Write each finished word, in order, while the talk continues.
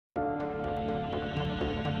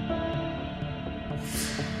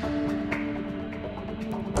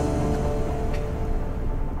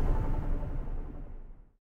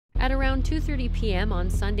At around 2:30 p.m. on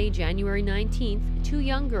Sunday, January 19th, two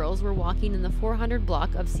young girls were walking in the 400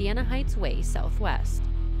 block of Sienna Heights Way Southwest.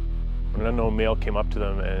 An unknown male came up to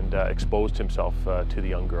them and exposed himself to the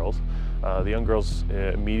young girls. The young girls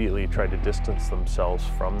immediately tried to distance themselves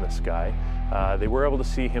from this guy. They were able to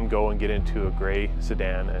see him go and get into a gray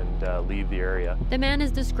sedan and leave the area. The man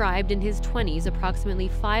is described in his 20s, approximately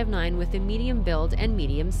 5'9", with a medium build and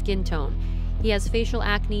medium skin tone. He has facial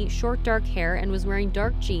acne, short dark hair, and was wearing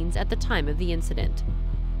dark jeans at the time of the incident.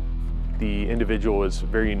 The individual was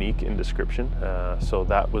very unique in description, so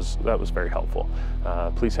that was very helpful.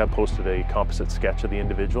 Police have posted a composite sketch of the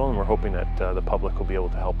individual, and we're hoping that the public will be able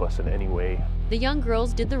to help us in any way. The young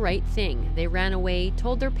girls did the right thing. They ran away,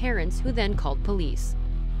 told their parents, who then called police.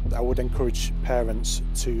 I would encourage parents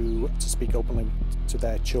to speak openly to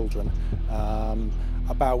their children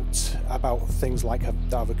about things like that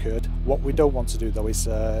have occurred. What we don't want to do, though, is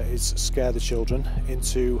scare the children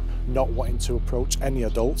into not wanting to approach any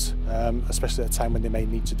adult, especially at a time when they may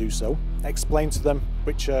need to do so. Explain to them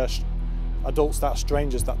which adults that are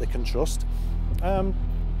strangers that they can trust.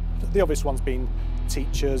 The obvious ones being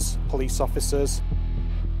teachers, police officers.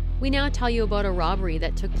 We now tell you about a robbery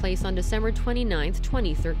that took place on December 29,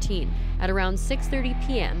 2013. At around 6:30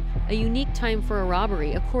 p.m., a unique time for a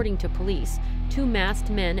robbery, according to police, two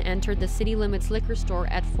masked men entered the City Limits liquor store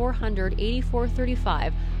at 400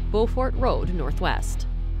 8435 Beaufort Road, Northwest.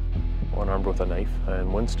 One armed with a knife,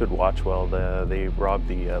 and one stood watch while they robbed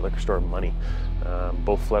the liquor store of money.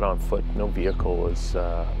 Both fled on foot. No vehicle was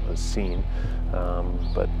seen,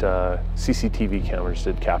 but CCTV cameras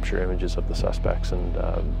did capture images of the suspects, and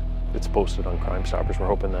it's posted on Crime Stoppers. We're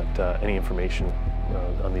hoping that any information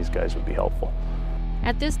on these guys would be helpful.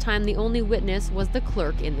 At this time, the only witness was the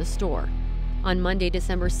clerk in the store. On Monday,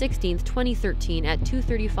 December 16, 2013, at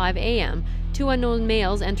 2:35 a.m., two unknown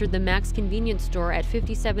males entered the Max convenience store at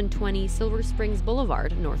 5720 Silver Springs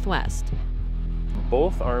Boulevard, Northwest.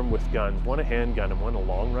 Both armed with guns, one a handgun and one a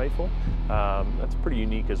long rifle. That's pretty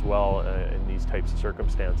unique as well in these types of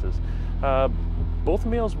circumstances. Both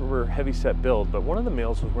males were heavy-set build, but one of the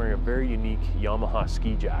males was wearing a very unique Yamaha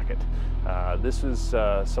ski jacket. This is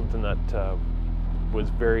something that was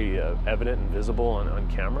very evident and visible on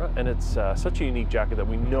camera, and it's such a unique jacket that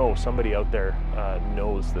we know somebody out there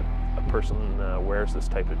knows that a person wears this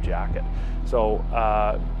type of jacket. So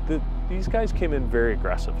these guys came in very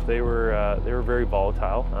aggressive. They were very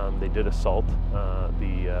volatile. They did assault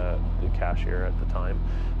the cashier at the time,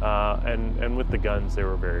 and with the guns they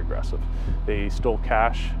were very aggressive. They stole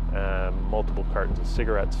cash, multiple cartons of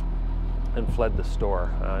cigarettes, and fled the store.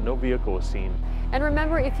 No vehicle was seen. And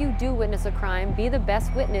remember, if you do witness a crime, be the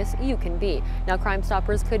best witness you can be. Now, Crime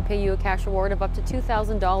Stoppers could pay you a cash reward of up to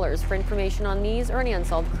 $2,000 for information on these or any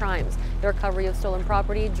unsolved crimes, the recovery of stolen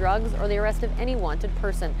property, drugs, or the arrest of any wanted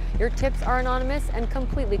person. Your tips are anonymous and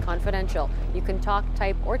completely confidential. You can talk,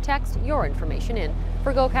 type, or text your information in.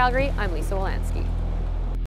 For Go Calgary, I'm Lisa Wolansky.